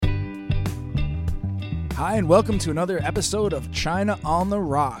Hi, and welcome to another episode of China on the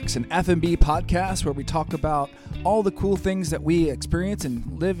Rocks, an F&B podcast where we talk about all the cool things that we experience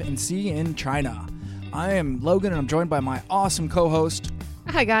and live and see in China. I am Logan, and I'm joined by my awesome co-host.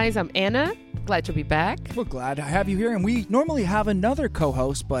 Hi, guys. I'm Anna. Glad to be back. We're glad to have you here, and we normally have another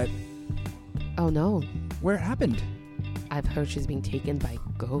co-host, but... Oh, no. Where it happened? I've heard she's being taken by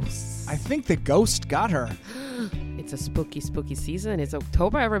ghosts. I think the ghost got her. It's a spooky, spooky season. It's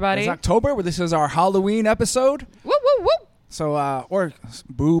October, everybody. It's October. This is our Halloween episode. Woo, woo, woo. So, or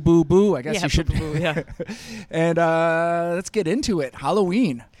boo, boo, boo, I guess Yeah, you should. boo, boo, yeah. And let's get into it.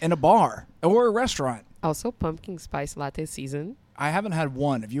 Halloween in a bar or a restaurant. Also, pumpkin spice latte season. I haven't had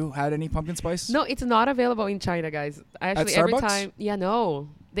one. Have you had any pumpkin spice? No, it's not available in China, guys. Actually, At every Starbucks? time. Yeah, no.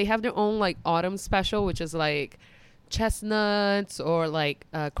 They have their own, like, autumn special, which is, like, chestnuts or, like,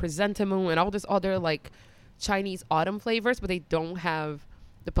 chrysanthemum and all this other, like, Chinese autumn flavors, but they don't have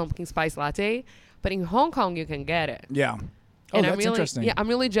the pumpkin spice latte. But in Hong Kong, you can get it. Yeah. Oh, And that's I'm really, interesting. Yeah, I'm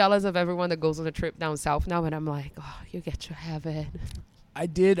really jealous of everyone that goes on a trip down south now, and I'm like, oh, you get to have it. I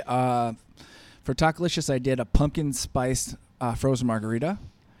did, for Tacolicious, I did a pumpkin spice frozen margarita.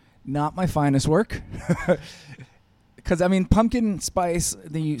 Not my finest work. Because, I mean, pumpkin spice,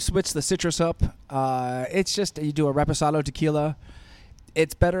 then you switch the citrus up. It's just, you do a reposado tequila.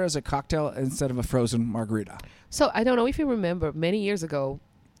 It's better as a cocktail instead of a frozen margarita. So I don't know if you remember, many years ago,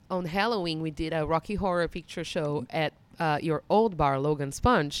 on Halloween, we did a Rocky Horror Picture Show at your old bar, Logan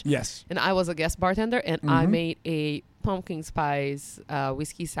Sponge. Yes. And I was a guest bartender, and I made a pumpkin spice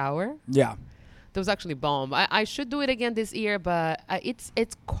whiskey sour. Yeah. That was actually bomb. I should do it again this year, but it's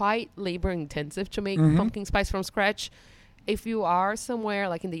quite labor intensive to make pumpkin spice from scratch. If you are somewhere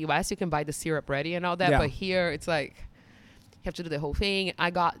like in the US, you can buy the syrup ready and all that. Yeah. But here, it's like you have to do the whole thing.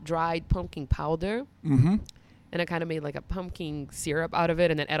 I got dried pumpkin powder. Mm-hmm. And I kind of made like a pumpkin syrup out of it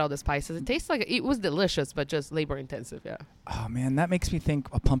and then add all the spices. It tastes like, it was delicious, but just labor intensive, yeah. Oh, man, that makes me think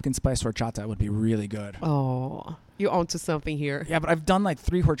a pumpkin spice horchata would be really good. Oh, you're onto something here. Yeah, but I've done like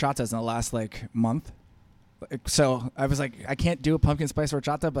 3 horchatas in the last like month. So I was like, I can't do a pumpkin spice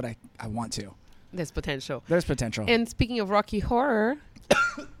horchata, but I want to. There's potential. There's potential. And speaking of Rocky Horror,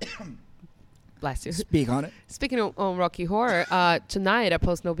 bless you. Speak on it. Speaking of Rocky Horror, tonight at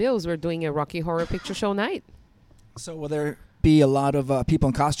Post No Bills, we're doing a Rocky Horror Picture Show night. So will there be a lot of people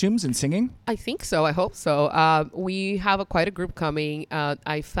in costumes and singing? I think so. I hope so. We have quite a group coming.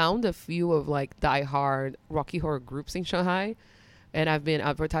 I found a few of like diehard Rocky Horror groups in Shanghai, and I've been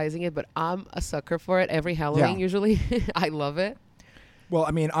advertising it, but I'm a sucker for it every Halloween usually. I love it. Well,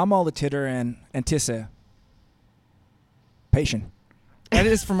 I mean, I'm all the titter and Tissa. Patient. That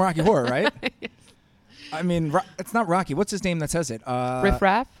is from Rocky Horror, right? Yes. I mean, it's not Rocky. What's his name that says it? Riff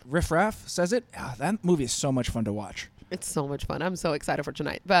Raff. Riff Raff says it? Oh, that movie is so much fun to watch. It's so much fun. I'm so excited for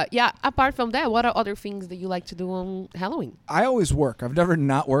tonight. But yeah, apart from that, what are other things that you like to do on Halloween? I always work. I've never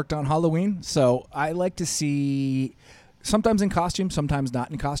not worked on Halloween. So I like to see, sometimes in costume, sometimes not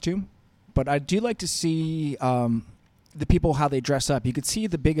in costume. But I do like to see the people, how they dress up. You could see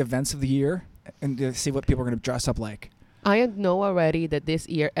the big events of the year and see what people are going to dress up like. I know already that this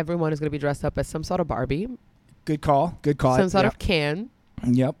year everyone is going to be dressed up as some sort of Barbie. Good call. Good call. Some sort of Ken.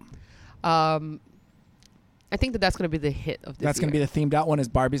 Yep. I think that's going to be the hit of this That's going to be the themed out one is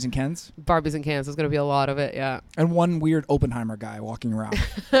Barbies and Kens. Barbies and Kens. There's going to be a lot of it, yeah. And one weird Oppenheimer guy walking around.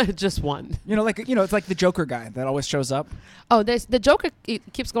 Just one. It's like the Joker guy that always shows up. Oh, there's the Joker.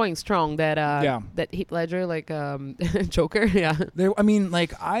 It keeps going strong. That Yeah. that Heath Ledger, like Joker, yeah. There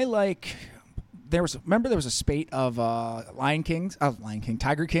was a spate of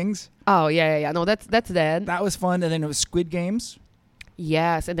Tiger Kings. Oh yeah. No, that's dead. That was fun, and then it was Squid Games.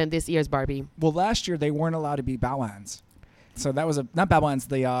 Yes, and then this year's Barbie. Well, last year they weren't allowed to be Baoans. So that was not Baoans,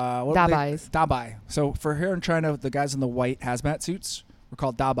 the Dabais. Dabai. So for here in China, the guys in the white hazmat suits were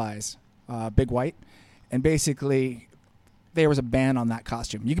called Dabais, big white, and basically there was a ban on that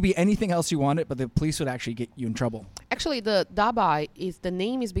costume. You could be anything else you wanted, but the police would actually get you in trouble. Actually, the Dabai the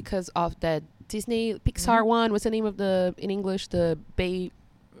name is because of that Disney Pixar one. What's the name of in English? The Baymax.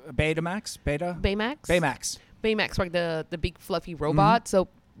 Baymax, like the big fluffy robot. So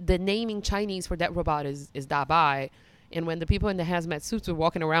the name in Chinese for that robot is Dabai. And when the people in the hazmat suits were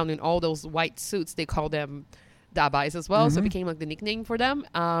walking around in all those white suits, they called them Dabais as well. So it became like the nickname for them.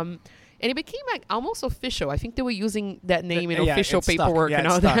 And it became like almost official. I think they were using that name in official paperwork and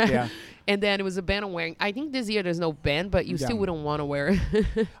all that. Yeah. And then it was a ban on wearing. I think this year there's no ban, but you still wouldn't want to wear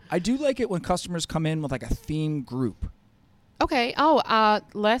it. I do like it when customers come in with like a theme group. Okay. Oh,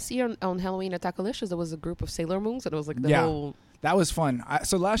 last year on Halloween at Tacolicious, there was a group of Sailor Moons, and it was like the whole. That was fun.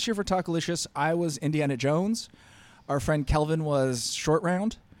 So last year for Tacolicious, I was Indiana Jones. Our friend Kelvin was Short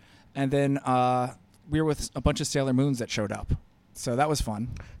Round, and then we were with a bunch of Sailor Moons that showed up. So that was fun.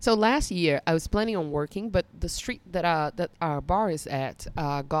 So last year, I was planning on working, but the street that our bar is at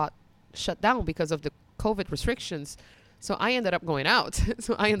got shut down because of the COVID restrictions. So I ended up going out.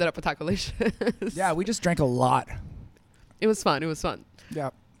 So I ended up at Tacolicious. Yeah, we just drank a lot. It was fun.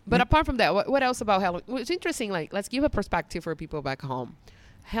 Yeah. But apart from that, what else about Halloween? Well, it's interesting. Like, let's give a perspective for people back home.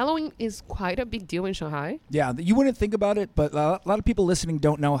 Halloween is quite a big deal in Shanghai. Yeah, you wouldn't think about it, but a lot of people listening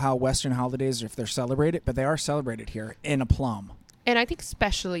don't know how Western holidays, if they're celebrated, but they are celebrated here in aplomb. And I think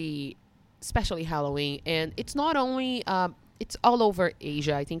especially Halloween. And it's not only, it's all over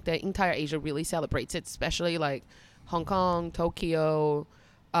Asia. I think the entire Asia really celebrates it, especially like Hong Kong, Tokyo.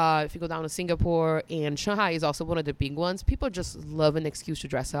 If you go down to Singapore, and Shanghai is also one of the big ones. People just love an excuse to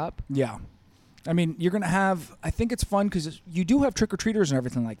dress up. Yeah. I mean, you're going to have, I think it's fun because you do have trick-or-treaters and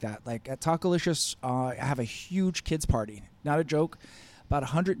everything like that. Like at Tacolicious, I have a huge kids party. Not a joke. About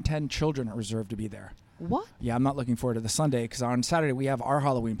 110 children are reserved to be there. What? Yeah, I'm not looking forward to the Sunday because on Saturday we have our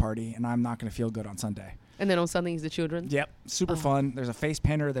Halloween party, and I'm not going to feel good on Sunday. And then on Sundays, the children? Yep. Super fun. There's a face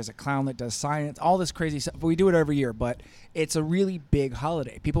painter. There's a clown that does science. All this crazy stuff. But we do it every year. But it's a really big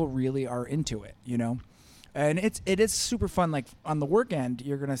holiday. People really are into it, you know? And it is super fun. Like on the work end,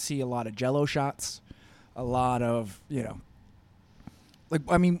 you're going to see a lot of Jell-O shots, a lot of, you know, like,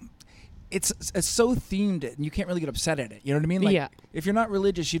 I mean, it's so themed and you can't really get upset at it. You know what I mean? Like, yeah. If you're not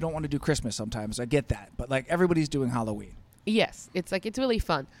religious, you don't want to do Christmas sometimes. I get that. But like everybody's doing Halloween. Yes. It's really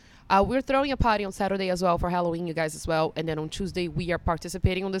fun. We're throwing a party on Saturday as well for Halloween, you guys as well. And then on Tuesday, we are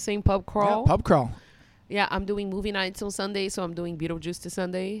participating on the same pub crawl. Yeah, pub crawl. Yeah, I'm doing movie nights on Sunday, so I'm doing Beetlejuice this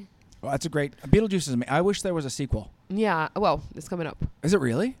Sunday. Well, that's a great... Beetlejuice is amazing. I wish there was a sequel. Yeah, well, it's coming up. Is it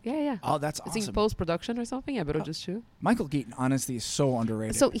really? Yeah. Oh, that's awesome. It's in post-production or something. Yeah, Beetlejuice too. Michael Keaton, honestly, is so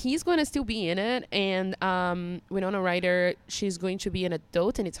underrated. So he's going to still be in it, and Winona Ryder, she's going to be an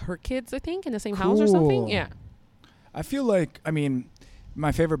adult, and it's her kids, I think, in the same house or something. Yeah. I feel like, I mean,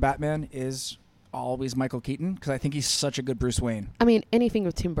 my favorite Batman is always Michael Keaton because I think he's such a good Bruce Wayne. I mean, anything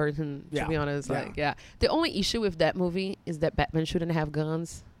with Tim Burton, to be honest. Yeah. Like, yeah. The only issue with that movie is that Batman shouldn't have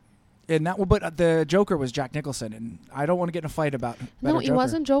guns. And that, but the Joker was Jack Nicholson, and I don't want to get in a fight about. No, it Joker.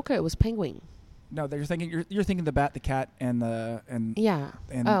 wasn't Joker. It was Penguin. No, you're thinking the Bat, the Cat, and the Yeah.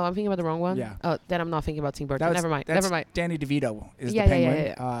 And I'm thinking about the wrong one. Yeah. Oh, then I'm not thinking about Tim Burton. Never mind. Danny DeVito is Yeah, the Penguin.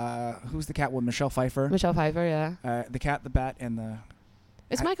 yeah. Who's the Catwoman? Michelle Pfeiffer. Michelle Pfeiffer. Yeah. The Cat, the Bat, and the.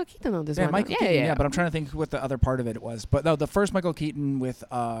 It's Michael Keaton on this Yeah, one. Michael Keaton. Yeah, but I'm trying to think what the other part of it was. But no, the first Michael Keaton with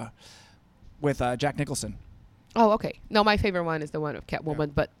Jack Nicholson. Oh, okay. No, my favorite one is the one of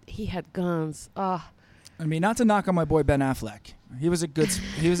Catwoman, but he had guns. I mean, not to knock on my boy Ben Affleck. He was a good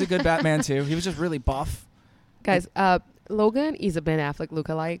Batman too. He was just really buff. Guys, Logan is a Ben Affleck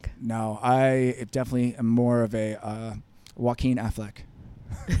lookalike. No, I definitely am more of a Joaquin Affleck.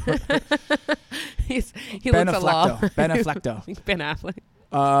 He looks a lot. Ben Afflecto. Ben Affleck.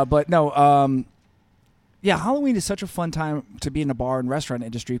 But no, yeah, Halloween is such a fun time to be in the bar and restaurant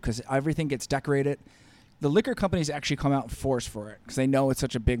industry because everything gets decorated. The liquor companies actually come out in force for it because they know it's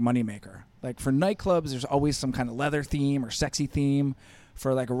such a big moneymaker. Like for nightclubs, there's always some kind of leather theme or sexy theme.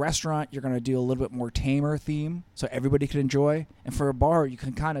 For like a restaurant, you're going to do a little bit more tamer theme so everybody could enjoy. And for a bar, you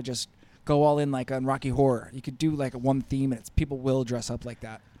can kind of just go all in like on Rocky Horror. You could do like one theme and people will dress up like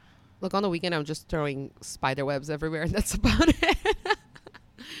that. Look, on the weekend, I'm just throwing spider webs everywhere, and that's about it.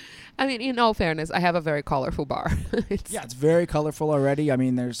 I mean, in all fairness, I have a very colorful bar. It's very colorful already. I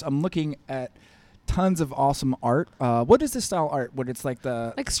mean, I'm looking at tons of awesome art. What is this style art? What it's like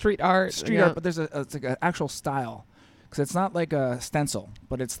street art. Art, but it's like an actual style. Because it's not like a stencil,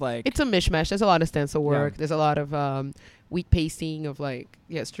 but it's like... It's a mishmash. There's a lot of stencil work. Yeah. There's a lot of wheat pasting of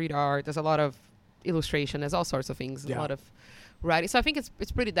street art. There's a lot of illustration. There's all sorts of things. A lot of writing. So I think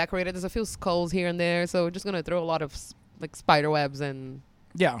it's pretty decorated. There's a few skulls here and there. So we're just going to throw a lot of spider webs and...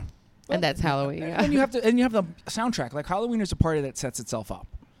 Yeah. And that's Halloween. And you have the soundtrack. Like Halloween is a party that sets itself up.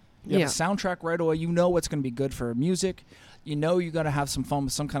 You have a soundtrack right away. You know what's going to be good for music. You know you got to have some fun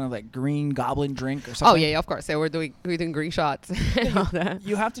with some kind of like green goblin drink or something. Oh yeah, of course. Yeah, we're doing green shots and all that.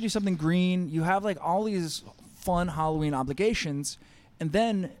 You have to do something green. You have like all these fun Halloween obligations, and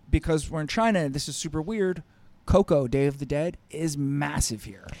then because we're in China, this is super weird. Coco, Day of the Dead, is massive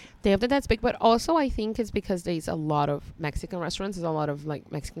here. Day of the Dead's big, but also I think it's because there's a lot of Mexican restaurants. There's a lot of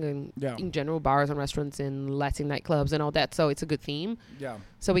like Mexican in general bars and restaurants and Latin nightclubs and all that. So it's a good theme. Yeah.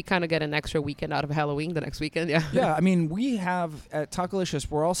 So we kind of get an extra weekend out of Halloween the next weekend. Yeah. Yeah. I mean, we have at Tacolicious,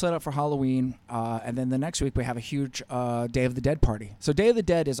 we're all set up for Halloween, and then the next week we have a huge Day of the Dead party. So Day of the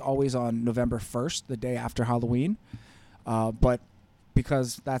Dead is always on November 1st, the day after Halloween, but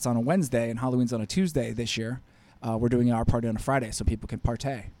because that's on a Wednesday and Halloween's on a Tuesday this year. We're doing our party on a Friday so people can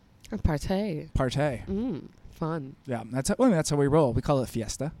partay. Partay. Partay. Fun. Yeah, that's how we roll. We call it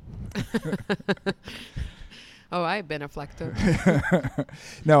fiesta. Oh, I've been a flector.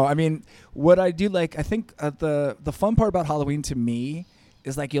 No, I mean, what I do like, I think the fun part about Halloween to me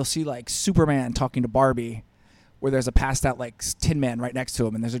is like you'll see like Superman talking to Barbie, where there's a passed out like Tin Man right next to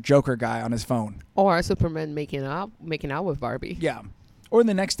him, and there's a Joker guy on his phone. Or Superman making out with Barbie. Yeah. Or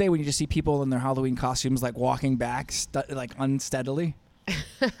the next day when you just see people in their Halloween costumes like walking back like unsteadily.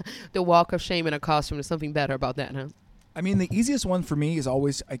 The walk of shame in a costume. There's something better about that, huh? I mean, the easiest one for me is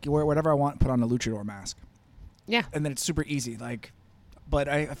always I can wear whatever I want, put on a luchador mask. Yeah. And then it's super easy. But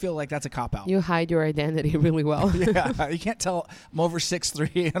I feel like that's a cop-out. You hide your identity really well. Yeah, you can't tell I'm over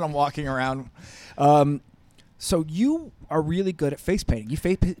 6'3" and I'm walking around. So you are really good at face painting. You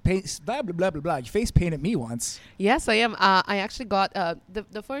face blah, blah, blah, blah, blah. You face painted me once. Yes, I am. I actually got,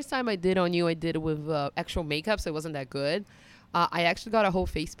 the first time I did on you, I did it with actual makeup, so it wasn't that good. I actually got a whole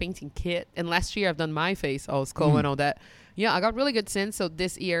face painting kit. And last year I've done my face, all skull and all that. Yeah, I got really good since. So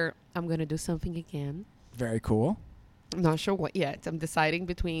this year I'm going to do something again. Very cool. I'm not sure what yet. I'm deciding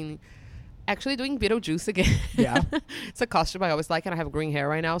between actually doing Beetlejuice again. Yeah. It's a costume I always like, and I have green hair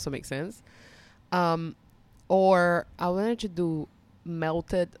right now, so it makes sense. Or I wanted to do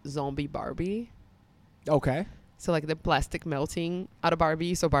melted zombie Barbie. Okay. So like the plastic melting out of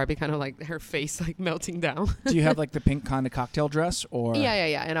Barbie, so Barbie kind of like her face like melting down. Do you have like the pink kind of cocktail dress or?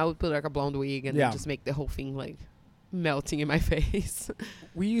 Yeah. And I would put like a blonde wig and then just make the whole thing like melting in my face.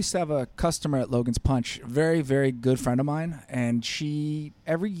 We used to have a customer at Logan's Punch, very, very good friend of mine, and she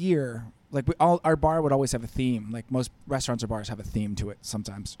every year, like our bar would always have a theme. Like most restaurants or bars have a theme to it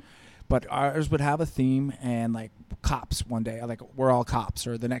sometimes, but ours would have a theme, and like cops one day, like we're all cops,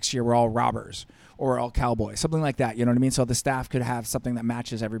 or the next year we're all robbers, or we're all cowboys, something like that. You know what I mean? So the staff could have something that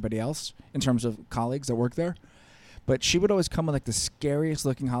matches everybody else in terms of colleagues that work there. But she would always come with like the scariest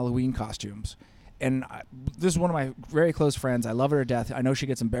looking Halloween costumes. And this is one of my very close friends. I love her to death. I know she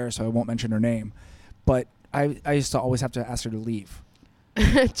gets embarrassed, so I won't mention her name. But I used to always have to ask her to leave.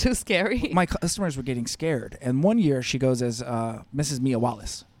 Too scary? My customers were getting scared. And one year, she goes as Mrs. Mia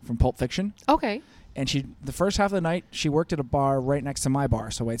Wallace from Pulp Fiction. Okay. And the first half of the night, she worked at a bar right next to my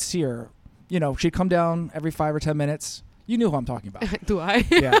bar. So I'd see her. You know, she'd come down every 5 or 10 minutes. You knew who I'm talking about. Do I?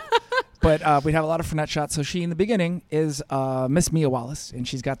 Yeah. But we'd have a lot of Fernet shots. So she, in the beginning, is Miss Mia Wallace. And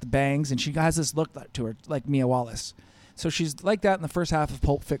she's got the bangs. And she has this look to her like Mia Wallace. So she's like that in the first half of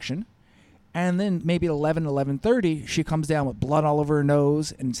Pulp Fiction. And then maybe at 11:30, she comes down with blood all over her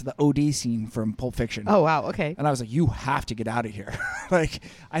nose. And it's the OD scene from Pulp Fiction. Oh, wow. Okay. And I was like, you have to get out of here. Like,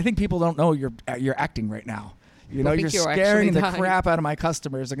 I think people don't know you're acting right now. You know, you're scaring the crap out of my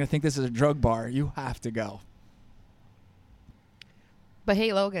customers. They're going to think this is a drug bar. You have to go. But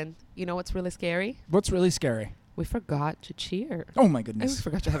hey, Logan, you know what's really scary? What's really scary? We forgot to cheer. Oh, my goodness. We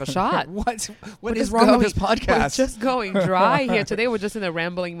forgot to have a shot. What is wrong with this podcast? We're just going dry here. Today we're just in a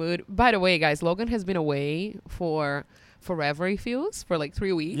rambling mood. By the way, guys, Logan has been away for forever, he feels, for like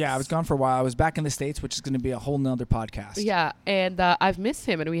 3 weeks. Yeah, I was gone for a while. I was back in the States, which is going to be a whole nother podcast. Yeah, and I've missed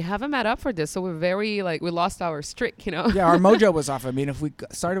him, and we haven't met up for this, so we're very, we lost our streak, you know? Yeah, our mojo was off. I mean, if we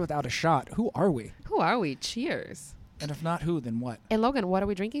started without a shot, who are we? Who are we? Cheers. And if not who, then what? And Logan, what are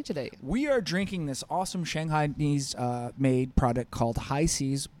we drinking today? We are drinking this awesome Shanghainese made product called High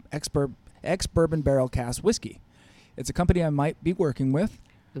Seas ex-bourbon barrel cask whiskey. It's a company I might be working with.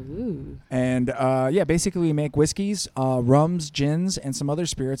 Ooh. And basically we make whiskeys, rums, gins, and some other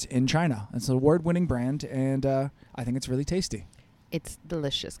spirits in China. It's an award-winning brand, and I think it's really tasty. It's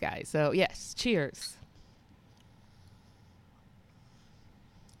delicious, guys. So yes, cheers.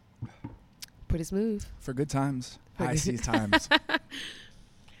 Pretty smooth. For good times. High Seas times.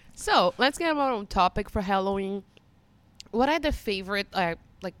 So let's get on topic for Halloween. What are the favorite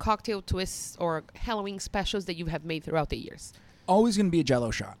cocktail twists or Halloween specials that you have made throughout the years? Always going to be a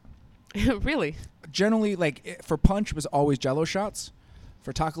Jell-O shot. Really? Generally, for punch, it was always Jell-O shots.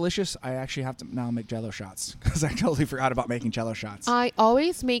 For Tacolicious, I actually have to now make Jell-O shots because I totally forgot about making Jell-O shots. I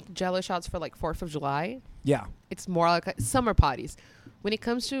always make Jell-O shots for 4th of July. Yeah. It's more like summer parties. When it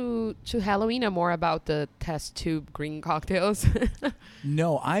comes to Halloween, I'm more about the test tube green cocktails.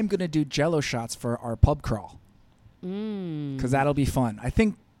 No, I'm going to do Jell-O shots for our pub crawl. Because that'll be fun. I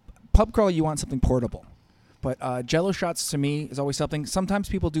think pub crawl, you want something portable. But Jell-O shots to me is always something. Sometimes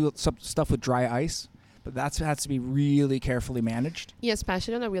people do some stuff with dry ice, but that has to be really carefully managed. Yeah,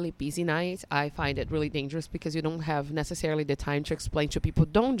 especially on a really busy night, I find it really dangerous because you don't have necessarily the time to explain to people,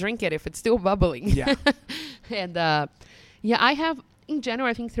 don't drink it if it's still bubbling. Yeah. And I have, in general,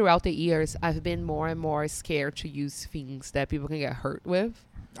 I think throughout the years, I've been more and more scared to use things that people can get hurt with.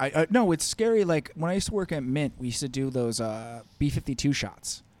 No, it's scary. Like when I used to work at Mint, we used to do those B-52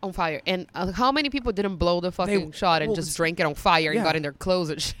 shots. On fire. And how many people didn't blow the fucking shot and just drank it on fire and got in their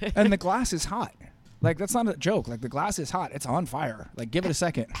clothes and shit? And the glass is hot. Like, that's not a joke. Like, the glass is hot. It's on fire. Like, give it a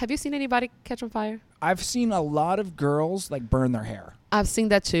second. Have you seen anybody catch on fire? I've seen a lot of girls, like, burn their hair. I've seen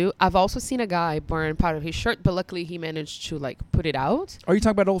that, too. I've also seen a guy burn part of his shirt, but luckily he managed to, like, put it out. Are you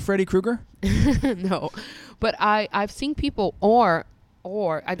talking about old Freddy Krueger? No. But I've seen people, or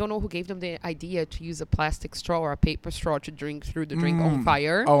I don't know who gave them the idea to use a plastic straw or a paper straw to drink through the drink on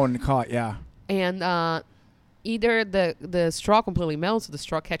fire. Oh, and caught, yeah. And either the straw completely melts, so the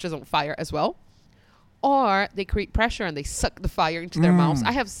straw catches on fire as well, or they create pressure and they suck the fire into their mouths.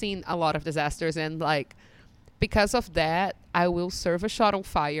 I have seen a lot of disasters, and like because of that, I will serve a shot on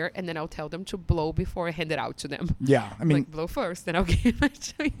fire and then I'll tell them to blow before I hand it out to them. Yeah, I mean, like blow first, then I'll give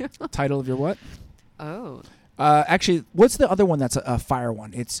it to you. Title of your what? Oh. Actually, what's the other one that's a fire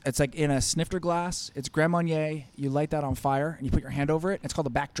one? It's like in a snifter glass. It's Grand Marnier. You light that on fire and you put your hand over it. It's called a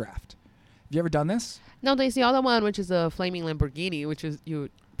backdraft. Have you ever done this? No, there's the other one, which is a flaming Lamborghini, which is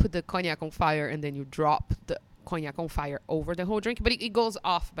you put the cognac on fire and then you drop the cognac on fire over the whole drink, but it goes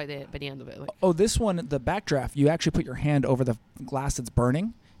off by the end of it. Like. Oh, this one, the backdraft, you actually put your hand over the glass that's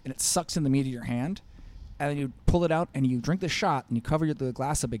burning, and it sucks in the meat of your hand, and then you pull it out and you drink the shot and you cover the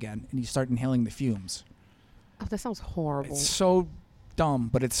glass up again and you start inhaling the fumes. Oh, that sounds horrible. It's so dumb,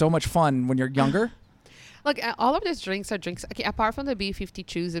 but it's so much fun when you're younger. Look, all of these drinks are drinks. Okay, apart from the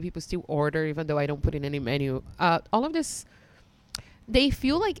B52s that people still order, even though I don't put in any menu. All of this, they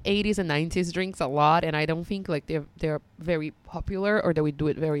feel like 80s and 90s drinks a lot, and I don't think like they're very popular or that we do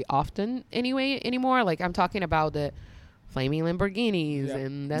it very often anymore. Like I'm talking about the flaming Lamborghinis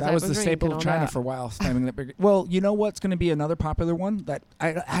and that was the staple of China for a while. Flaming Lamborghini. Well, you know what's going to be another popular one that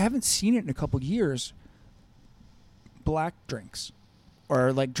I haven't seen it in a couple of years. Black drinks,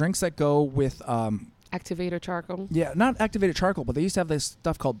 or like drinks that go with activated charcoal. Yeah, not activated charcoal, but they used to have this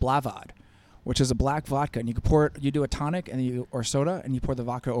stuff called Blavad, which is a black vodka, and you can pour it. You do a tonic or soda, and you pour the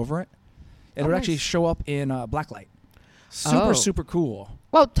vodka over it. It would actually show up in black light. Super cool.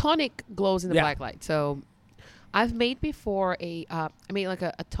 Well, tonic glows in the black light. So, I've made before I made like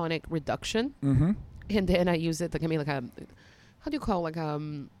a tonic reduction, and then I use it. Like I made like a, how do you call it? Like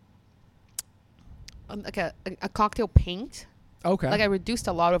a cocktail paint. Okay. Like I reduced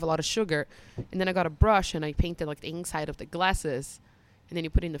a lot of sugar, and then I got a brush and I painted like the inside of the glasses, and then you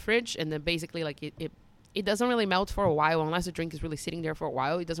put it in the fridge, and then basically like it doesn't really melt for a while unless the drink is really sitting there for a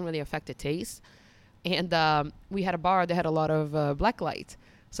while. It doesn't really affect the taste. And we had a bar that had a lot of black light,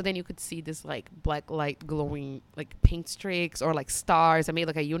 so then you could see this like black light glowing like paint streaks or like stars. I made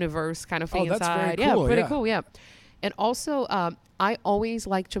like a universe kind of thing inside. That's very cool. Yeah, pretty cool. Yeah, and also I always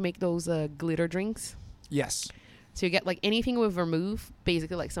like to make those glitter drinks. Yes. So you get like anything with vermouth,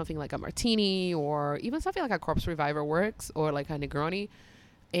 basically like something like a martini or even something like a Corpse Reviver works or like a Negroni.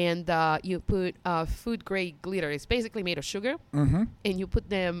 And you put food grade glitter. It's basically made of sugar. And you put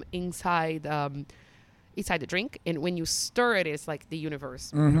them inside the drink. And when you stir it, it's like the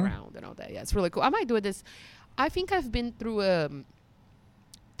universe moving around and all that. Yeah, it's really cool. I might do this. I think I've been through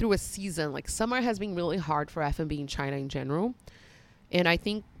a season. Like summer has been really hard for F&B in China in general. And I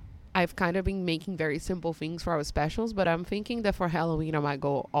think I've kind of been making very simple things for our specials, but I'm thinking that for Halloween, I might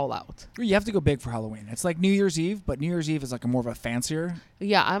go all out. You have to go big for Halloween. It's like New Year's Eve, but New Year's Eve is like a more of a fancier.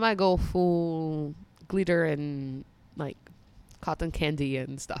 Yeah, I might go full glitter and like cotton candy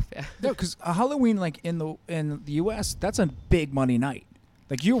and stuff. Yeah. No, because Halloween, like in the U.S., that's a big money night.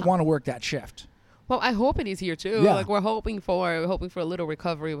 Like you want to work that shift. Well, I hope it is here too. Yeah. Like we're hoping for a little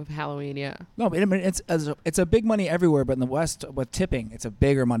recovery with Halloween. Yeah. No, but I mean it's a big money everywhere, but in the West with tipping, it's a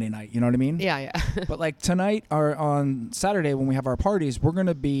bigger money night. You know what I mean? Yeah, yeah. But like tonight or on Saturday when we have our parties, we're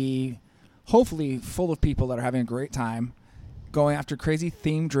gonna be hopefully full of people that are having a great time, going after crazy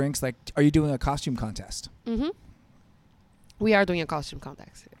themed drinks. Like, are you doing a costume contest? Mm-hmm. We are doing a costume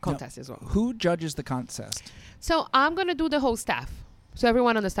contest as well. Who judges the contest? So I'm gonna do the whole staff. So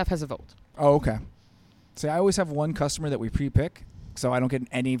everyone on the staff has a vote. Oh, okay. See, I always have one customer that we pre-pick, so I don't get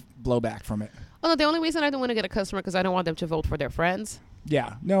any blowback from it. Oh, no, the only reason I don't want to get a customer because I don't want them to vote for their friends.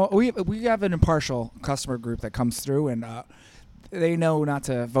 Yeah. No, we have an impartial customer group that comes through, and they know not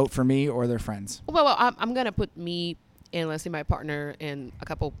to vote for me or their friends. Well, I'm going to put me and Leslie, my partner, and a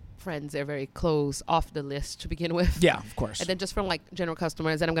couple friends that are very close off the list to begin with. Yeah, of course. And then just from like general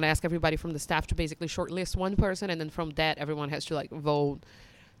customers, then I'm going to ask everybody from the staff to basically shortlist one person, and then from that, everyone has to like vote.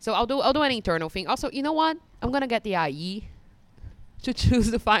 So I'll do an internal thing. Also, you know what? I'm going to get the IE to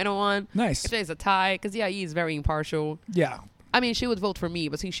choose the final one. Nice. If there's a tie, because the IE is very impartial. Yeah. I mean, she would vote for me,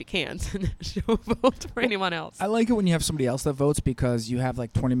 but since she can't, she'll vote for anyone else. I like it when you have somebody else that votes because you have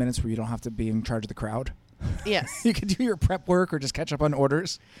like 20 minutes where you don't have to be in charge of the crowd. Yes. You could do your prep work or just catch up on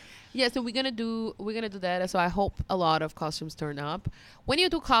orders. Yeah, so we're gonna do that. So I hope a lot of costumes turn up. When you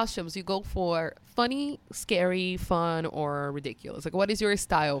do costumes, you go for funny, scary, fun, or ridiculous. Like, what is your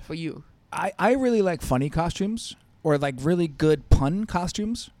style for you? I really like funny costumes or like really good pun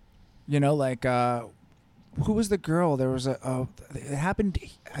costumes. You know, like who was the girl? There was it happened.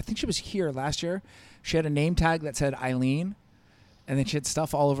 I think she was here last year. She had a name tag that said Eileen, and then she had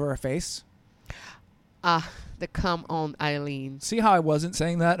stuff all over her face. The come on Eileen. See how I wasn't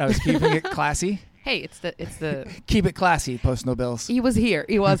saying that? I was keeping it classy. Hey, it's the Keep it classy, Post No Bills. He was here.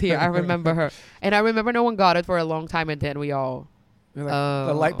 I remember her. And I remember no one got it for a long time, and then we all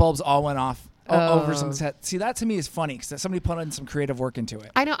The light bulbs all went off over some set. See, that to me is funny because somebody put in some creative work into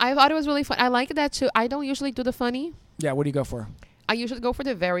it. I know. I thought it was really fun. I like that too. I don't usually do the funny. Yeah, what do you go for? I usually go for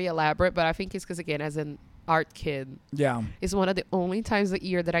the very elaborate, but I think it's because, again, as an art kid, yeah, it's one of the only times a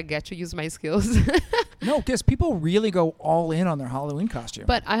year that I get to use my skills. No, because people really go all in on their Halloween costume.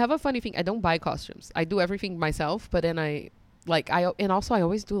 But I have a funny thing. I don't buy costumes. I do everything myself, but then I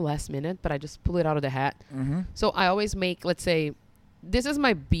always do last minute, but I just pull it out of the hat. Mm-hmm. So I always make, let's say, this is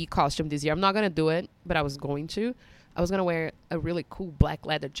my B costume this year. I'm not going to do it, but I was going to. I was going to wear a really cool black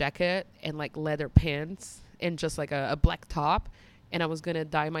leather jacket and like leather pants and just like a black top. And I was going to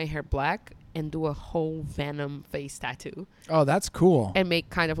dye my hair black and do a whole Venom face tattoo. Oh, that's cool. And make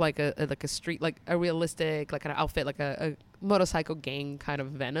kind of like a street, like a realistic, like an outfit, like a motorcycle gang kind of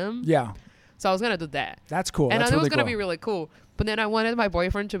Venom. Yeah. So I was going to do that. That's cool. And that's I knew it was really going to be really cool. But then I wanted my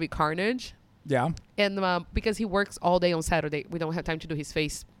boyfriend to be Carnage. Yeah. And because he works all day on Saturday, we don't have time to do his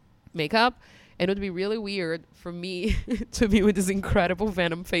face makeup. And it would be really weird for me to be with this incredible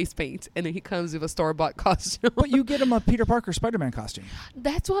Venom face paint. And then he comes with a store-bought costume. But you get him a Peter Parker Spider-Man costume.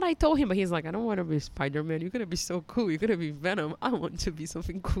 That's what I told him. But he's like, I don't want to be Spider-Man. You're going to be so cool. You're going to be Venom. I want to be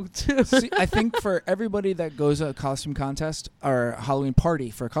something cool, too. See, I think for everybody that goes to a costume contest or a Halloween party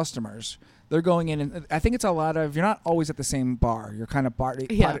for customers, they're going in. And I think it's a lot of, you're not always at the same bar. You're kind of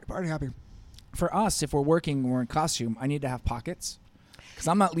party happy. For us, if we're working, we're in costume, I need to have pockets. Because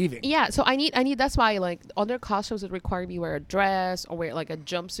I'm not leaving. Yeah, so I need. That's why, like, other costumes would require me wear a dress or wear like a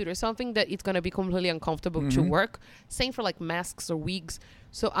jumpsuit or something that it's gonna be completely uncomfortable to work. Same for like masks or wigs.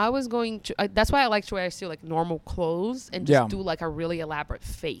 So I was going to. That's why I like to wear still like normal clothes and just do like a really elaborate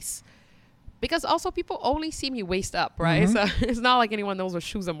face. Because also people only see me waist up, right? So it's not like anyone knows what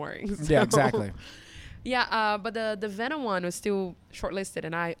shoes I'm wearing. So. Yeah, exactly. Yeah, but the Venom one was still shortlisted,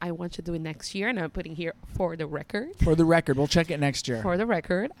 and I want to do it next year, and I'm putting here for the record. For the record. We'll check it next year. For the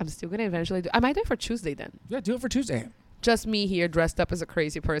record. I'm still going to eventually do I might do it for Tuesday then. Yeah, do it for Tuesday. Just me here dressed up as a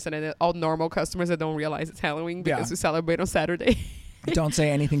crazy person, and all normal customers that don't realize it's Halloween because we celebrate on Saturday. Don't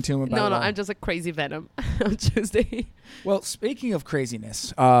say anything to him about it. No, I'm just a crazy Venom on Tuesday. Well, speaking of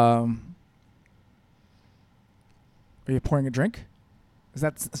craziness, are you pouring a drink? Is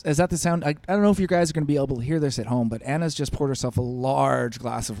that the sound? I don't know if you guys are going to be able to hear this at home, but Anna's just poured herself a large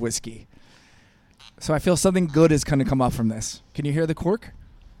glass of whiskey. So I feel something good is going to come up from this. Can you hear the cork?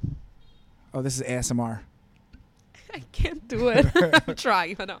 Oh, this is ASMR. I can't do it. I'm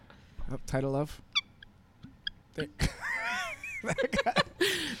trying. Hold on. Title of?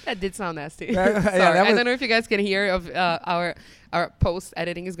 That did sound nasty. Sorry. I don't know if you guys can hear. Of our post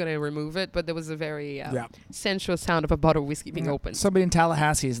editing is going to remove it, but there was a very sensual sound of a bottle of whiskey being opened. Somebody in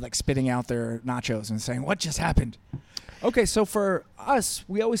Tallahassee is like spitting out their nachos and saying, "What just happened?" Okay, so for us,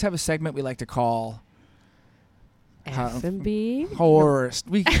 we always have a segment we like to call F&B horror.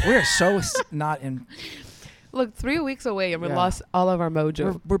 We are so not in. Look, 3 weeks away and we lost all of our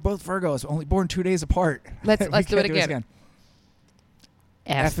mojo. We're both Virgos, only born 2 days apart. Let's do it again.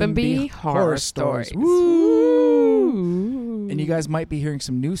 F&B horror stories. Woo! And you guys might be hearing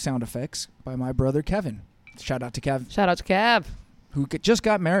some new sound effects by my brother Kevin. Shout out to Kev. Who just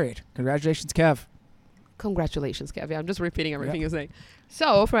got married. Congratulations, Kev. Congratulations, Kev. Yeah, I'm just repeating everything you're saying.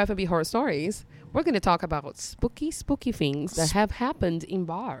 So, for F&B horror stories, we're going to talk about spooky things that have happened in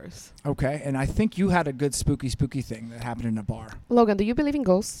bars. Okay, and I think you had a good spooky thing that happened in a bar. Logan, do you believe in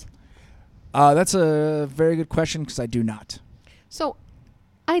ghosts? That's a very good question because I do not. So,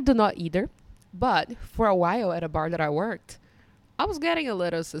 I do not either. But for a while at a bar that I worked, I was getting a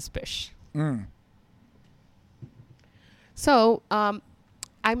little suspicious. So, I'm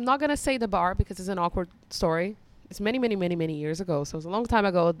not going to say the bar because it's an awkward story. It's many years ago. So it was a long time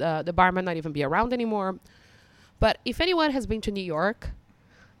ago. The bar might not even be around anymore. But if anyone has been to New York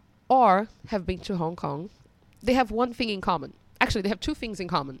or have been to Hong Kong, they have one thing in common. Actually, they have two things in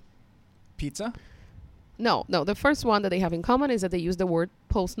common. Pizza? No. The first one that they have in common is that they use the word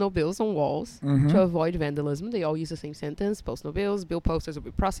post no bills on walls to avoid vandalism. They all use the same sentence. Post no bills. Bill posters will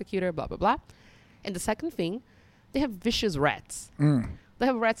be prosecuted, blah, blah, blah. And the second thing, they have vicious rats. Mm. They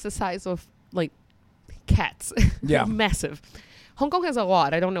have rats the size of like cats. Yeah. Massive. Hong Kong has a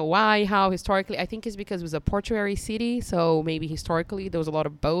lot. I don't know why, how, historically. I think it's because it was a portuary city. So maybe historically there was a lot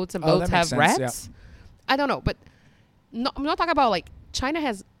of boats and boats have rats. Yeah. I don't know. But no, I'm not talking about like China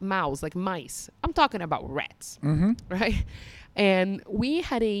has mouse, like mice. I'm talking about rats. Mm-hmm. Right? And we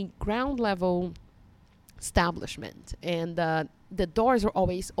had a ground level establishment. And the doors were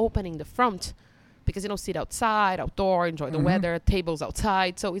always open in the front. Because, sit outside, outdoor, enjoy the weather, tables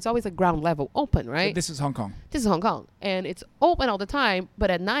outside. So it's always a ground level open, right? So this is Hong Kong. This is Hong Kong. And it's open all the time.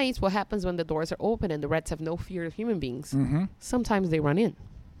 But at night, what happens when the doors are open and the rats have no fear of human beings? Mm-hmm. Sometimes they run in.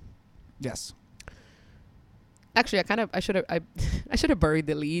 Yes. Actually, I should have buried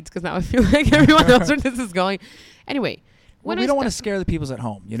the leads because now I feel like everyone knows where this is going. Anyway. Well, we don't want to scare the peoples at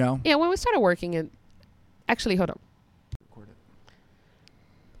home, Yeah, when we started working in... Actually, hold on.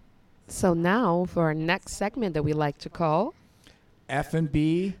 So now for our next segment that we like to call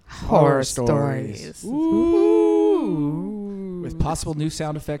F&B Horror Stories. Ooh. With possible new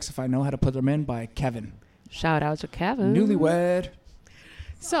sound effects if I know how to put them in by Kevin. Shout out to Kevin. Newlywed.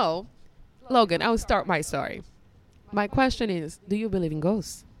 So, Logan, I'll start my story. My question is, do you believe in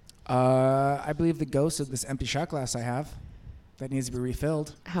ghosts? I believe the ghost of this empty shot glass I have that needs to be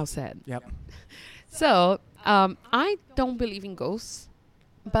refilled. How sad. Yep. So, I don't believe in ghosts,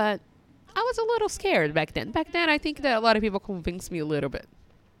 but I was a little scared back then. Back then, I think that a lot of people convinced me a little bit.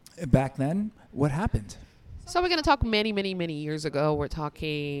 Back then, what happened? So we're going to talk many, many, many years ago. We're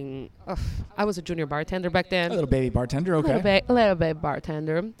talking... I was a junior bartender back then. A little baby bartender, okay. A little bit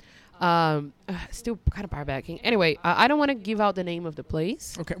bartender. Still kind of bar backing. Anyway, I don't want to give out the name of the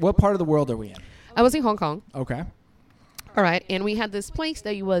place. Okay. What part of the world are we in? I was in Hong Kong. Okay. All right. And we had this place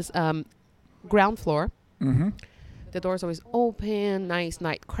that was ground floor. Mm-hmm. The doors always open, nice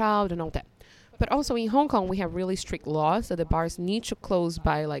night crowd and all that. But also in Hong Kong, we have really strict laws that the bars need to close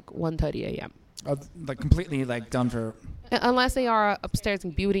by like 1:30 a.m. Like completely like done for... Unless they are upstairs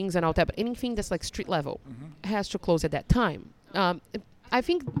in buildings and all that. But anything that's like street level has to close at that time. I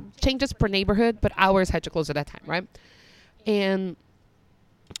think changes per neighborhood, but ours had to close at that time, right? And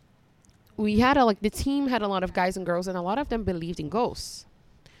we had the team had a lot of guys and girls, and a lot of them believed in ghosts.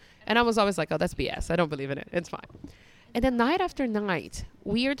 And I was always like, oh, that's BS. I don't believe in it. It's fine. And then night after night,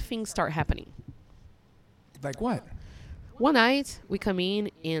 weird things start happening. Like what? One night, we come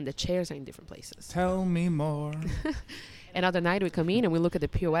in, and the chairs are in different places. Tell me more. Another night, we come in, and we look at the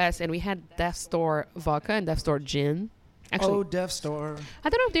POS, and we had Death Store vodka and Death Store gin. Actually, Death Store. I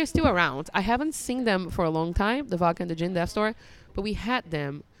don't know if they're still around. I haven't seen them for a long time, the vodka and the gin Death Store. But we had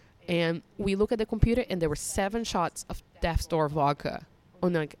them, and we look at the computer, and there were 7 shots of Death Store vodka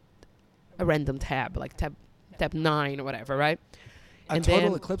on like a random tab, like tab 9 or whatever, right? A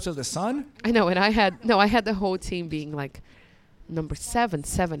total eclipse of the sun? I know, and I had the whole team being like, number 7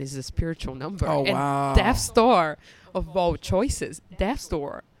 is a spiritual number. Oh, and wow. Death Store, of all choices, Death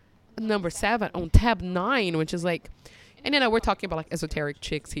Store, number 7 on tab 9, which is like, and we're talking about like esoteric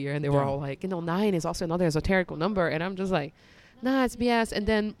chicks here, and they were all like, 9 is also another esoterical number, and I'm just like, nah, it's BS. And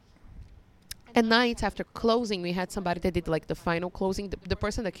then at night after closing, we had somebody that did like the final closing. The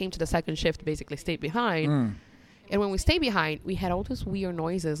person that came to the second shift basically stayed behind. And when we stayed behind, we had all those weird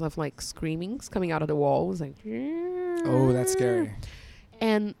noises of like screamings coming out of the walls. Like, oh, that's scary.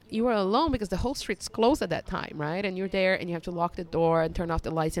 And you were alone because the whole street's closed at that time, right? And you're there and you have to lock the door and turn off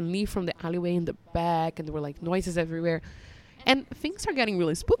the lights and leave from the alleyway in the back. And there were like noises everywhere. And things are getting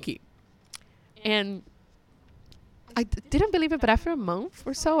really spooky. And I didn't believe it, but after a month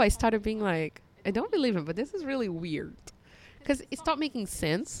or so, I started being like, I don't believe it, but this is really weird. Because it stopped making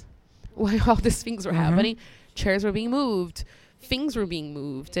sense why all these things were happening. Chairs were being moved. Things were being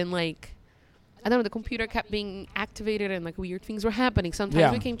moved. And like, I don't know, the computer kept being activated and like weird things were happening.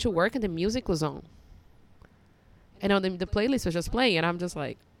 Sometimes we came to work and the music was on. And on the playlist was just playing. And I'm just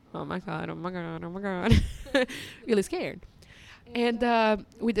like, oh my God, oh my God, oh my God. Really scared. And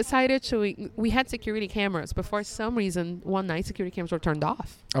we decided we had security cameras, but for some reason, one night security cameras were turned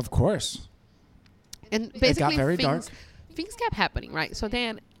off. Of course. And basically, it got very dark. Things kept happening, right? So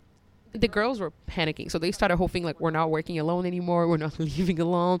then the girls were panicking. So they started hoping, like, we're not working alone anymore. We're not leaving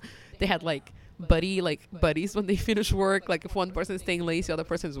alone. They had, like, buddies when they finish work. Like, if one person is staying late, the other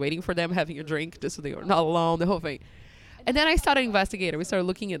person is waiting for them, having a drink, just so they are not alone, the whole thing. And then I started investigating. We started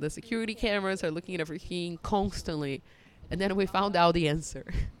looking at the security cameras, started looking at everything constantly. And then we found out the answer.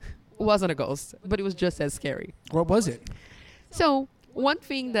 It wasn't a ghost, but it was just as scary. What was it? So one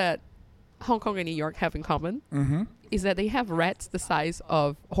thing that Hong Kong and New York have in common is that they have rats the size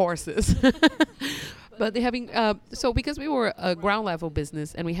of horses. But they having so because we were a ground level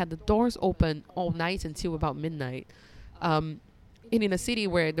business and we had the doors open all night until about midnight, and in a city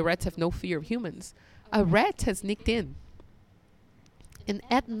where the rats have no fear of humans, a rat has sneaked in. And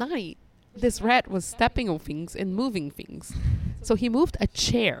at night, this rat was stepping on things and moving things. So he moved a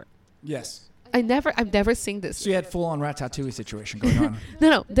chair. Yes. I've never seen this. So you had full-on Ratatouille situation going on.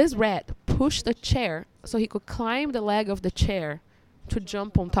 No. This rat pushed a chair so he could climb the leg of the chair to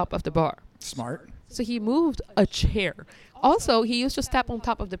jump on top of the bar. Smart. So he moved a chair. Also, he used to step on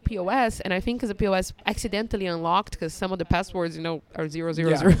top of the POS, and I think because the POS accidentally unlocked because some of the passwords, are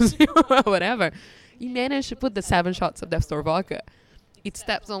 0000 whatever. He managed to put the 7 shots of Death Store vodka. It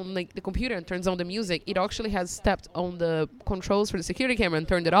steps on the computer and turns on the music. It actually has stepped on the controls for the security camera and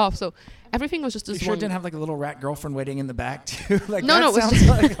turned it off. So everything was just this. You sure didn't have a little rat girlfriend waiting in the back too? No, that sounds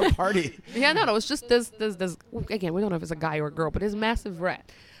like a party. Yeah, no, it was just this. Again, we don't know if it's a guy or a girl, but it's a massive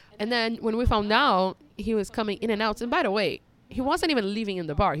rat. And then when we found out, he was coming in and out. And by the way, he wasn't even leaving in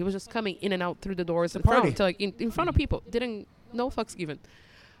the bar. He was just coming in and out through the doors in front, in front of people. No fucks given.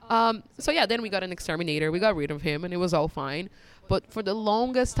 So yeah, then we got an exterminator. We got rid of him, and it was all fine. But for the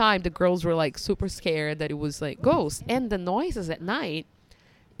longest time, the girls were super scared that it was ghosts. And the noises at night,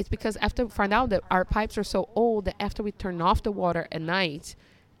 it's because after we found out that our pipes are so old that after we turn off the water at night,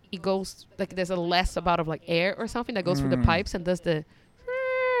 it goes there's a less amount of air or something that goes through the pipes and does the.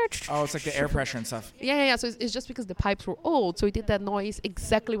 Oh, it's like the air pressure and stuff. Yeah. So it's just because the pipes were old, so it did that noise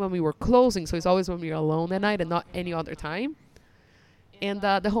exactly when we were closing. So it's always when we were alone at night and not any other time. And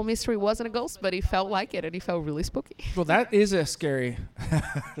the whole mystery wasn't a ghost, but it felt like it, and it felt really spooky. Well, that is a scary,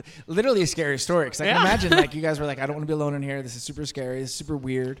 literally a scary story. Because I can imagine, you guys were I don't want to be alone in here. This is super scary. This is super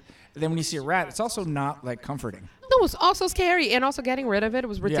weird. And then when you see a rat, it's also not, comforting. No, it was also scary. And also getting rid of it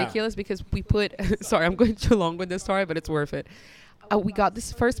was ridiculous because we put... sorry, I'm going too long with this story, but it's worth it. We got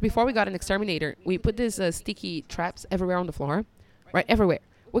this first, before we got an exterminator, we put these sticky traps everywhere on the floor. Right? Everywhere.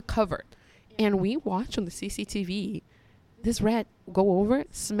 We're covered. And we watched on the CCTV... this rat go over,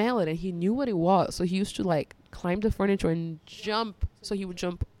 smell it, and he knew what it was. So he used to climb the furniture and jump. So he would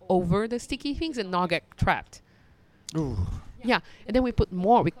jump over the sticky things and not get trapped. Ooh. Yeah. And then we put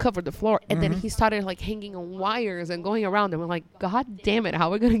more. We covered the floor. And then he started hanging on wires and going around. And we're like, God damn it. How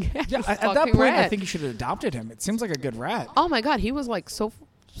are we going to get this at that point, rat? I think you should have adopted him. It seems like a good rat. Oh, my God. He was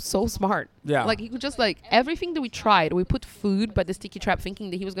so smart. Yeah. He could just everything that we tried. We put food by the sticky trap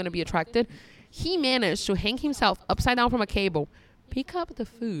thinking that he was going to be attracted. He managed to hang himself upside down from a cable, pick up the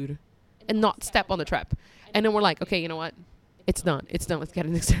food, and not step on the trap. And then we're like, okay, you know what? It's done. Let's get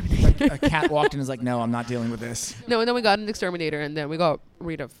an exterminator. A cat walked in and is like, no, I'm not dealing with this. No, and then we got an exterminator, and then we got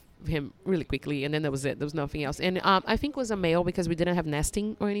rid of him really quickly, and then that was it. There was nothing else. And I think it was a male because we didn't have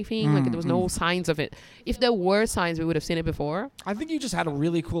nesting or anything. There was no signs of it. If there were signs, we would have seen it before. I think you just had a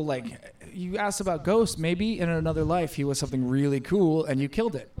really cool, you asked about ghosts. Maybe in another life he was something really cool, and you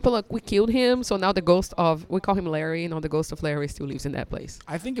killed it. But look, we killed him, so now we call him Larry, and now the ghost of Larry still lives in that place.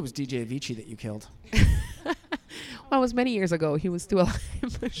 I think it was DJ Avicii that you killed. Well, it was many years ago. He was still alive,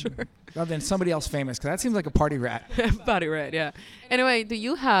 for sure. Well, then somebody else famous, because that seems like a party rat. Party rat, yeah. Anyway, do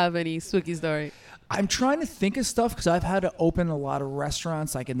you have any spooky story? I'm trying to think of stuff because I've had to open a lot of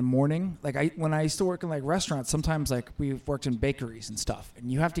restaurants in the morning. When I used to work in restaurants, sometimes we've worked in bakeries and stuff,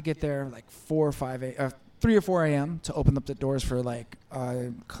 and you have to get there 3 or 4 a.m. to open up the doors for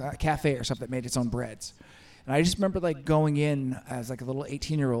a cafe or something that made its own breads. And I just remember going in as a little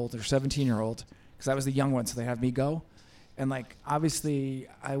 18-year-old or 17-year-old because I was the young one, so they have me go. And obviously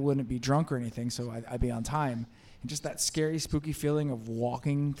I wouldn't be drunk or anything, so I'd be on time. And just that scary, spooky feeling of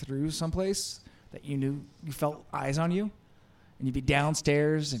walking through someplace that you felt eyes on you, and you'd be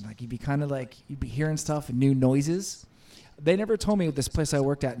downstairs and you'd be you'd be hearing stuff and new noises. They never told me this place I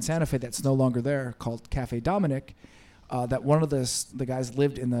worked at in Santa Fe that's no longer there, called Cafe Dominic, that one of the guys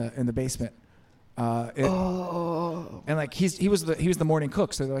lived in the basement. And he was the morning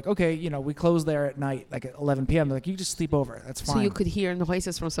cook, so they're like, okay, we close there at night, at 11 p.m. They're like, you just sleep over, that's fine. So you could hear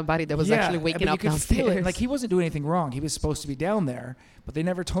noises from somebody that was actually waking up downstairs. Feel it. He wasn't doing anything wrong. He was supposed to be down there, but they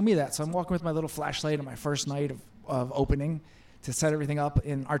never told me that. So I'm walking with my little flashlight on my first night of opening to set everything up.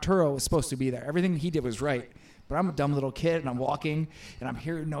 And Arturo was supposed to be there. Everything he did was right. But I'm a dumb little kid, and I'm walking, and I'm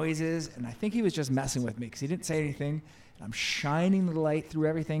hearing noises, and I think he was just messing with me because he didn't say anything. I'm shining the light through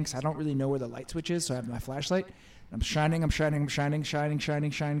everything because I don't really know where the light switch is, so I have my flashlight. I'm shining, and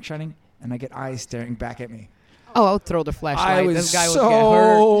I get eyes staring back at me. Oh, I'll throw the flashlight. I was this guy so would get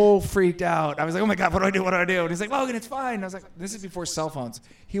hurt. freaked out. I was like, oh my God, what do I do? And he's like, Logan, it's fine. And I was like, this is before cell phones.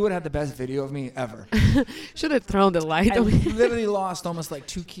 He would have had the best video of me ever. Should have thrown the light. I literally lost almost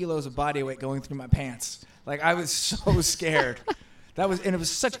 2 kilos of body weight going through my pants. I was so scared. That was, and it was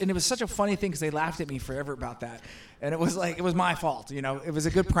such a funny thing because they laughed at me forever about that, and it was my fault, you know. It was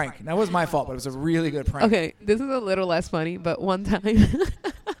a good prank. That was my fault, but it was a really good prank. Okay, this is a little less funny, but one time.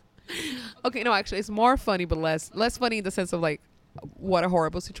 Okay, no, actually, it's more funny, but less funny in the sense of like what a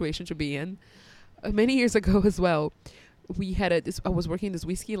horrible situation to be in. Many years ago as well, we had I was working in this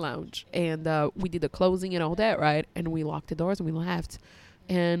whiskey lounge, and we did the closing and all that, right? And we locked the doors and we left,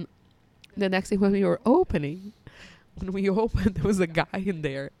 and the next day when we were opening. When we opened, there was a guy in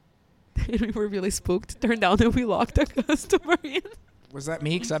there. And we were really spooked. Turned out that we locked the customer in. Was that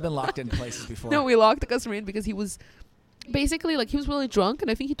me? Because I've been locked in places before. No, we locked the customer in because he was basically like he was really drunk, and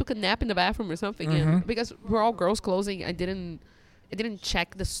I think he took a nap in the bathroom or something. Mm-hmm. And because we're all girls closing, I didn't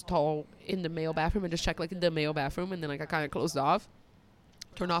check the stall in the male bathroom. I just checked like the male bathroom, and then like I kind of closed off,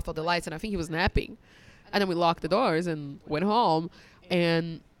 turned off all the lights, and I think he was napping. And then we locked the doors and went home,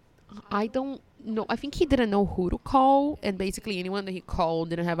 and I don't know. I think he didn't know who to call, and basically anyone that he called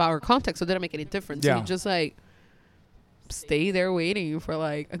didn't have our contact, so it didn't make any difference. Yeah. So he just like stay there waiting for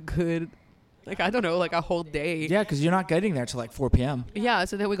like a good, like I don't know, like a whole day. Yeah, because you're not getting there till like 4 p.m. Yeah,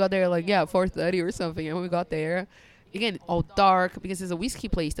 so then we got there like 4:30 or something, and when we got there, again all dark because it's a whiskey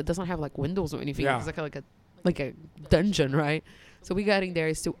place that doesn't have like windows or anything. Yeah. It's like a dungeon, right? So we got in there,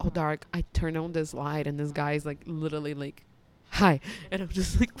 it's still all dark. I turn on this light, and this guy's like literally like, "Hi," and I'm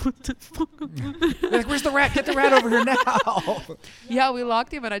just like, "What the fuck?" Like, where's the rat? Get the rat over here now. Yeah, we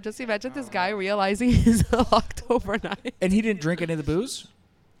locked him, and I just imagined this guy realizing he's locked overnight. And he didn't drink any of the booze?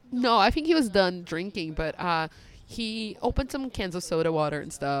 No, I think he was done drinking, but he opened some cans of soda water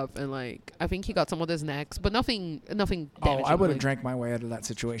and stuff, and like I think he got some of the snacks, but nothing damaging. Oh, I would have like. drank my way out of that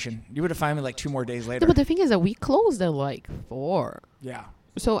situation. You would have found me like 2 more days later. No, but the thing is that we closed at like 4. Yeah.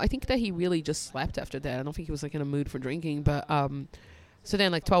 So I think that he really just slept after that. I don't think he was like in a mood for drinking, but so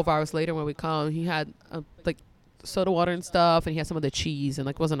then like 12 hours later when we come, he had like soda water and stuff, and he had some of the cheese, and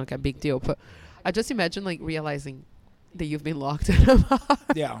like wasn't like a big deal. But I just imagine like realizing that you've been locked in a bar.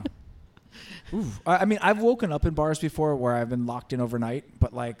 Yeah. Ooh. I mean, I've woken up in bars before where I've been locked in overnight,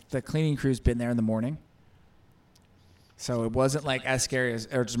 but like the cleaning crew's been there in the morning. So it wasn't like as scary as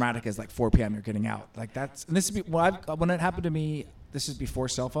or dramatic as like 4 p.m. you're getting out. Like that's, and this is when it happened to me, this is before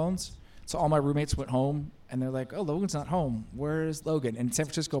cell phones. So all my roommates went home and they're like, "Oh, Logan's not home. Where is Logan?" And San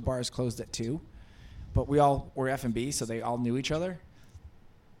Francisco bars closed at 2, but we all were F&B, so they all knew each other.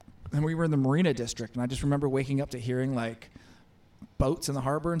 And we were in the Marina District, and I just remember waking up to hearing like boats in the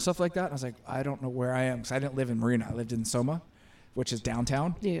harbor and stuff like that. And I was like, I don't know where I am, because I didn't live in Marina. I lived in Soma, which is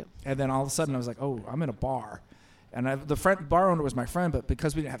downtown. Yeah. And then all of a sudden I was like, oh, I'm in a bar. And the bar owner was my friend, but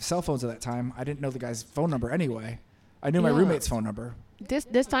because we didn't have cell phones at that time, I didn't know the guy's phone number anyway. I knew my roommate's phone number.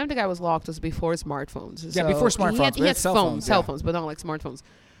 This time the guy was locked was before smartphones. Yeah, so before smartphones. He had cell yeah. phones, but not like smartphones.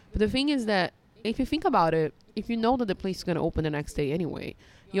 But the thing is that if you think about it, if you know that the place is going to open the next day anyway,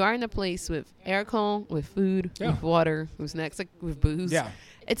 you are in a place with aircon, with food, with water, with snacks, like with booze. Yeah.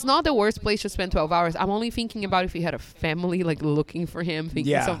 It's not the worst place to spend 12 hours. I'm only thinking about if you had a family like looking for him,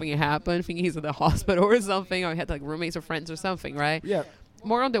 thinking something happened, thinking he's at the hospital or something, or he had like roommates or friends or something, right? Yeah.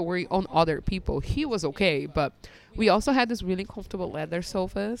 More on the worry on other people. He was okay, but we also had this really comfortable leather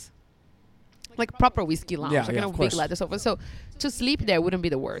sofas, like proper whiskey lounge, like kind of big leather sofas. So to sleep there wouldn't be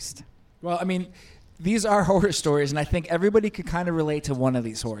the worst. Well, I mean, these are horror stories, and I think everybody could kind of relate to one of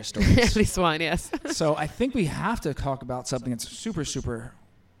these horror stories. At least one, yes. So I think we have to talk about something that's super, super,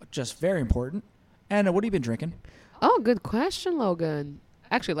 just very important. Anna, what have you been drinking? Oh, good question, Logan.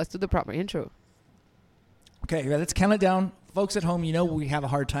 Actually, let's do the proper intro. Okay, let's count it down. Folks at home, you know we have a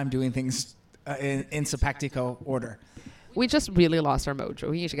hard time doing things in Sapactico order. We just really lost our mojo.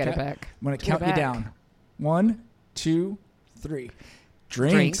 We need to get it back. I'm going to count you down. 1, 2, 3.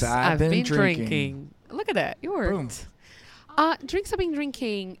 Drinks I've been drinking. Look at that. You worked. Drinks I've been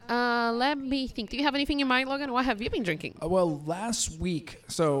drinking. Let me think. Do you have anything in mind, Logan? What have you been drinking? Well, last week,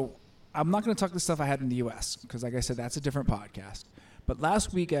 so I'm not going to talk the stuff I had in the U.S. because, like I said, that's a different podcast. But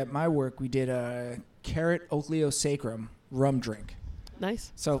last week at my work, we did a Carrot Oleo Sacrum rum drink.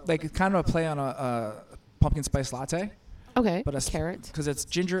 Nice. So, like, it's kind of a play on a pumpkin spice latte. Okay. But carrot. Because it's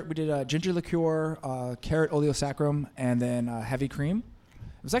ginger. We did a ginger liqueur, Carrot Oleo Sacrum, and then heavy cream.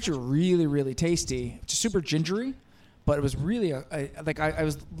 It was actually really, really tasty. Just super gingery, but it was really I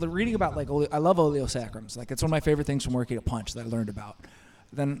was reading about I love Oleo Sacrums. Like it's one of my favorite things from working at Punch that I learned about.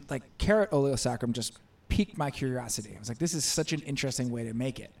 Then like Carrot Oleo Sacrum just piqued my curiosity. I was like, this is such an interesting way to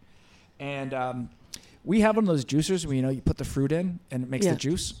make it. And we have one of those juicers where you put the fruit in and it makes the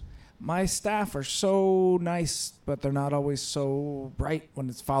juice. My staff are so nice, but they're not always so bright when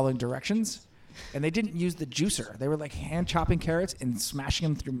it's following directions. And they didn't use the juicer. They were like hand chopping carrots and smashing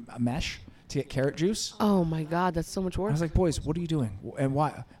them through a mesh to get carrot juice. Oh my God, that's so much work. I was like, boys, what are you doing? And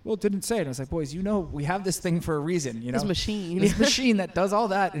why? Well, it didn't say it. And I was like, boys, we have this thing for a reason, This machine. This machine that does all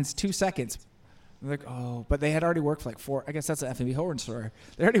that in 2 seconds. I'm like, oh, but they had already worked for like 4. I guess that's an F&B horror story.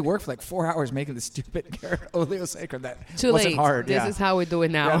 They already worked for like 4 hours making the stupid carrot oleo sacred that Too wasn't late. hard. This is how we do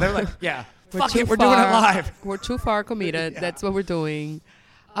it now. Yeah, they're like, yeah, fuck it, we're doing it live. We're too far committed. Yeah. That's what we're doing.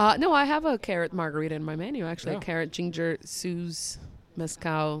 No, I have a carrot margarita in my menu, actually. Yeah. Carrot, ginger, Suze,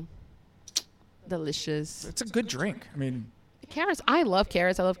 mezcal. Delicious. It's a good drink. I mean, Carrots. I love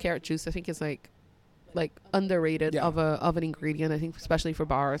carrots. I love carrot juice. I think it's like underrated Yeah. of an ingredient. I think especially for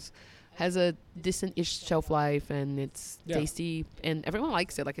bars, has a decent-ish shelf life and it's tasty and everyone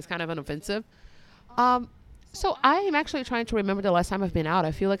likes it. Like it's kind of unoffensive. So I am actually trying to remember the last time I've been out.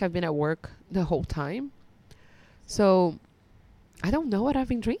 I feel like I've been at work the whole time. So I don't know what I've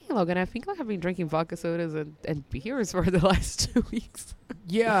been drinking, Logan. I think like I've been drinking vodka sodas and beers for the last 2 weeks.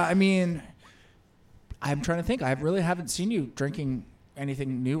 yeah, I mean, I'm trying to think. I really haven't seen you drinking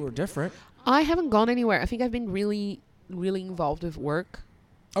anything new or different. I haven't gone anywhere. I think I've been really, really involved with work.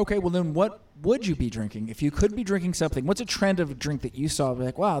 Okay, well then what would you be drinking? If you could be drinking something, what's a trend of a drink that you saw? Be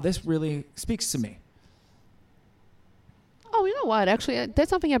like, wow, this really speaks to me. Oh, you know what? Actually, that's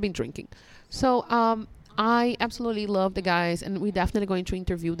something I've been drinking. So I absolutely love the guys, and we're definitely going to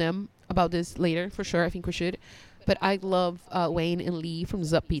interview them about this later, for sure. I think we should. But I love Wayne and Lee from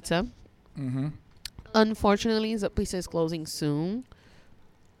Zup Pizza. Mm-hmm. Unfortunately, Zup Pizza is closing soon.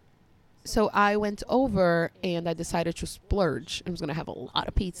 So I went over and I decided to splurge. I was going to have a lot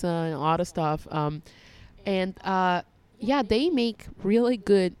of pizza and a lot of stuff. Yeah, they make really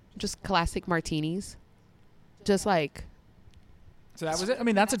good, just classic martinis. Just like... So that was it? I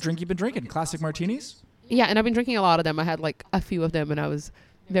mean, that's a drink you've been drinking. Classic martinis? Yeah, and I've been drinking a lot of them. I had like a few of them and I was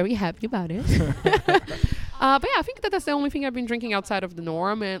very happy about it. But yeah, I think that's the only thing I've been drinking outside of the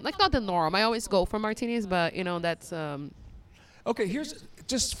norm. And like, not the norm. I always go for martinis, but you know, that's... Okay, here's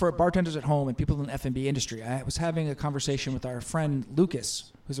just for bartenders at home and people in the F&B industry. I was having a conversation with our friend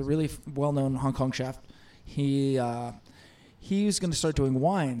Lucas, who's a really well-known Hong Kong chef. He was going to start doing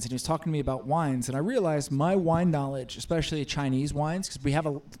wines, and he was talking to me about wines. And I realized my wine knowledge, especially Chinese wines, because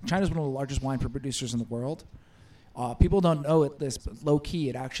China's one of the largest wine producers in the world. People don't know this, but low key,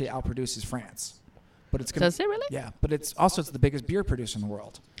 it actually outproduces France. But it's Does it really? Yeah, but it's the biggest beer producer in the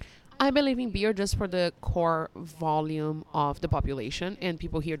world. I believe in beer just for the core volume of the population, and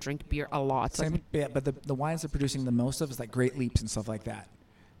people here drink beer a lot. So But the wines they're producing the most of is like Great Leaps and stuff like that.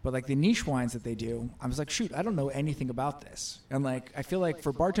 But like the niche wines that they do, I was like, shoot, I don't know anything about this. And like, I feel like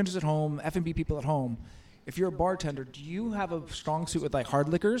for bartenders at home, F&B people at home, if you're a bartender, do you have a strong suit with like hard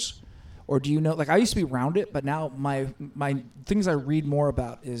liquors? Or do you know, like I used to be around it, but now my things I read more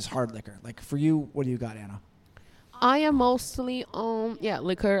about is hard liquor. Like for you, what do you got, Anna? I am mostly on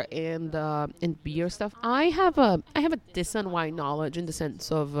liquor and beer stuff. I have a decent wine knowledge in the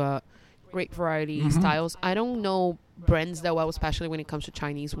sense of great variety styles. I don't know brands that well, especially when it comes to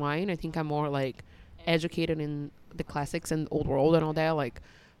Chinese wine. I think I'm more like educated in the classics and old world and all that. Like,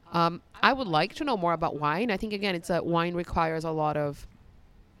 I would like to know more about wine. I think again, wine requires a lot of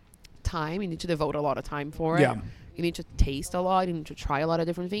time. You need to devote a lot of time for it. Yeah. You need to taste a lot. You need to try a lot of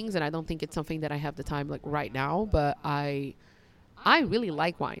different things. And I don't think it's something that I have the time like right now. But I really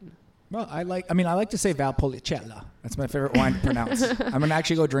like wine. Well, I like to say Valpolicella. That's my favorite wine to pronounce. I'm going to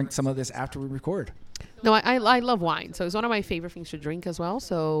actually go drink some of this after we record. No, I love wine. So it's one of my favorite things to drink as well.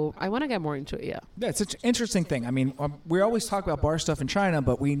 So I want to get more into it, yeah. Yeah, it's such an interesting thing. I mean, we always talk about bar stuff in China,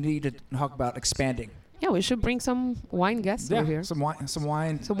 but we need to talk about expanding. Yeah, we should bring some wine guests over here. Some wine. Some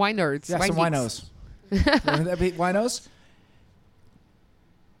wine nerds. Yeah, some winos. Would that be winos?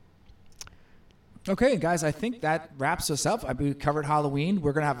 Okay, guys, I think that wraps us up. We covered Halloween.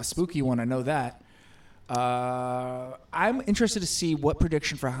 We're going to have a spooky one. I know that. I'm interested to see what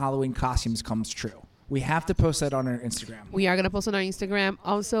prediction for Halloween costumes comes true. We have to post that on our Instagram. We are going to post on our Instagram.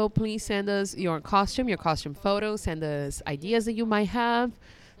 Also, please send us your costume photos. Send us ideas that you might have.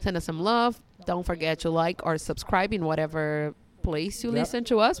 Send us some love. Don't forget to like or subscribe in whatever place you listen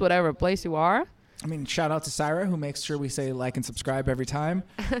to us, whatever place you are. I mean, shout out to Syra, who makes sure we say like and subscribe every time.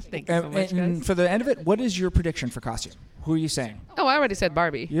 Thank you so much, and guys. for the end of it, what is your prediction for costume? Who are you saying? Oh, I already said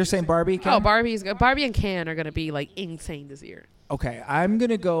Barbie. You're saying Barbie, Ken? Oh, Barbie and Ken are going to be like insane this year. Okay, I'm going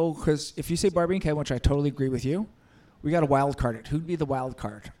to go, because if you say Barbie and Ken, which I totally agree with you, we got to wild card it. Who'd be the wild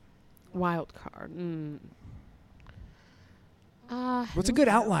card? Wild card. What's a good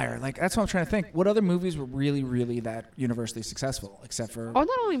outlier? Like, that's what I'm trying to think. What other movies were really, really that universally successful, except for... Oh,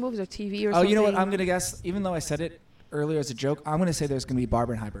 not only movies or TV or something. Oh, you know what? I'm going to guess, even though I said it earlier as a joke, I'm going to say there's going to be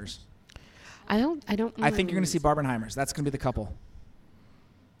Barbenheimers. I don't... I think you're going to see Barbenheimers. That's going to be the couple.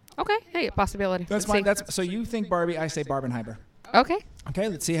 Okay. Hey, a possibility. That's Let's mine. see. So you think Barbie, I say Barbenheimer. Okay. Okay,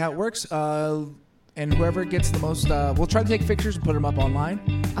 let's see how it works. And whoever gets the most, we'll try to take pictures and put them up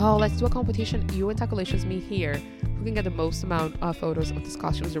online. Oh, let's do a competition. You and Tacolicious, me here. Who can get the most amount of photos of these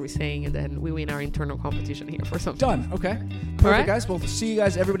costumes that we're saying, and then we win our internal competition here for something. Done. Okay. Perfect, right. guys. We'll see you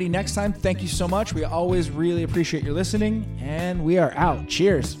guys, everybody, next time. Thank you so much. We always really appreciate your listening, and we are out.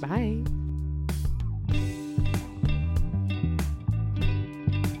 Cheers. Bye.